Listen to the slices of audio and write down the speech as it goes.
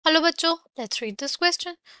Hello bachcho, let's read this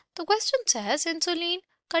question. The question says insulin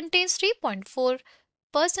contains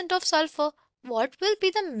 3.4% of sulfur. What will be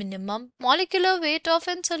the minimum molecular weight of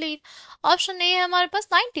insulin? Option A है हमारे पास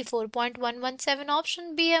 94.117,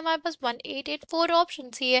 option B है हमारे पास 1884, option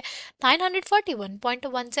C है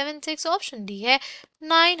 941.176, option D है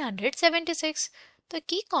 976. The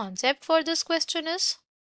key concept for this question is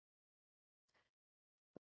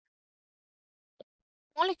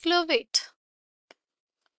molecular weight.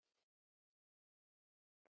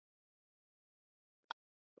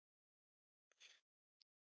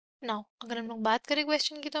 Now अगर हम लोग बात करें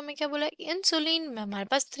क्वेश्चन की तो हमें क्या बोला इंसुलिन में हमारे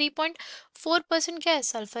पास 3.4% क्या है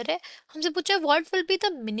सल्फर है। हमसे पूछा है what will be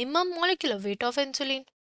the minimum molecular weight of insulin.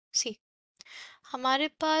 सी हमारे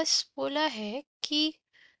पास बोला है कि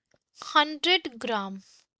 100 ग्राम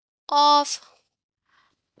ऑफ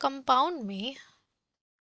कंपाउंड में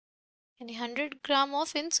यानी 100 ग्राम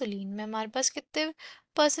ऑफ इंसुलिन में हमारे पास कितने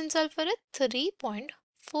परसेंट सल्फर है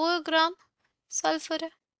 3.4 ग्राम सल्फर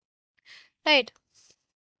है, राइट।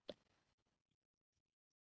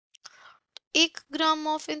 1 ग्राम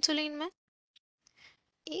ऑफ इंसुलिन में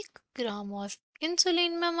 1 ग्राम ऑफ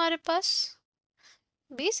इंसुलिन में हमारे पास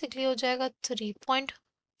बेसिकली हो जाएगा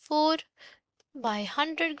 3.4 bye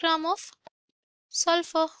 100 gram of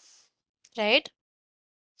sulphur, right.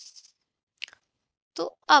 तो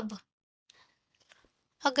अब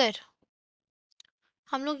अगर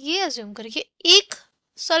हम लोग ये अज्यूम करें कि एक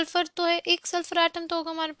सल्फर तो है, एक सल्फर एटम तो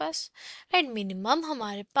होगा हमारे पास, राइट। मिनिमम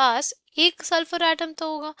हमारे पास एक सल्फर एटम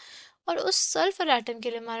तो होगा और उस सल्फर एटम के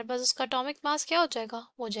लिए हमारे पास उसका एटॉमिक मास क्या हो जाएगा,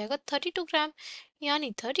 वो जाएगा 32 ग्राम,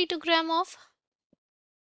 यानी 32 gram of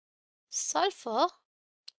sulfur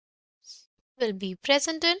will be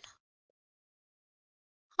present in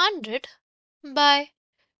 100 by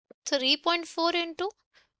 3.4 into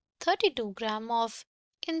 32 gram of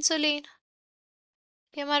insulin.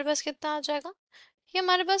 ये हमारे पास कितना आ जाएगा, ये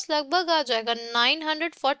हमारे पास लगभग आ जाएगा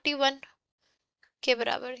 941 के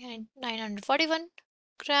बराबर, यानी 941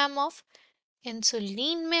 ग्राम ऑफ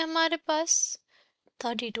इंसुलिन में हमारे पास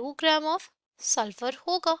 32 ग्राम ऑफ सल्फर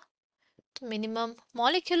होगा। तो minimum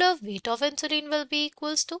molecular weight of insulin will be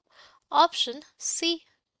equals to option C.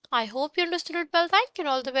 I hope you understood it well. Thank you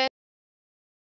and all the best.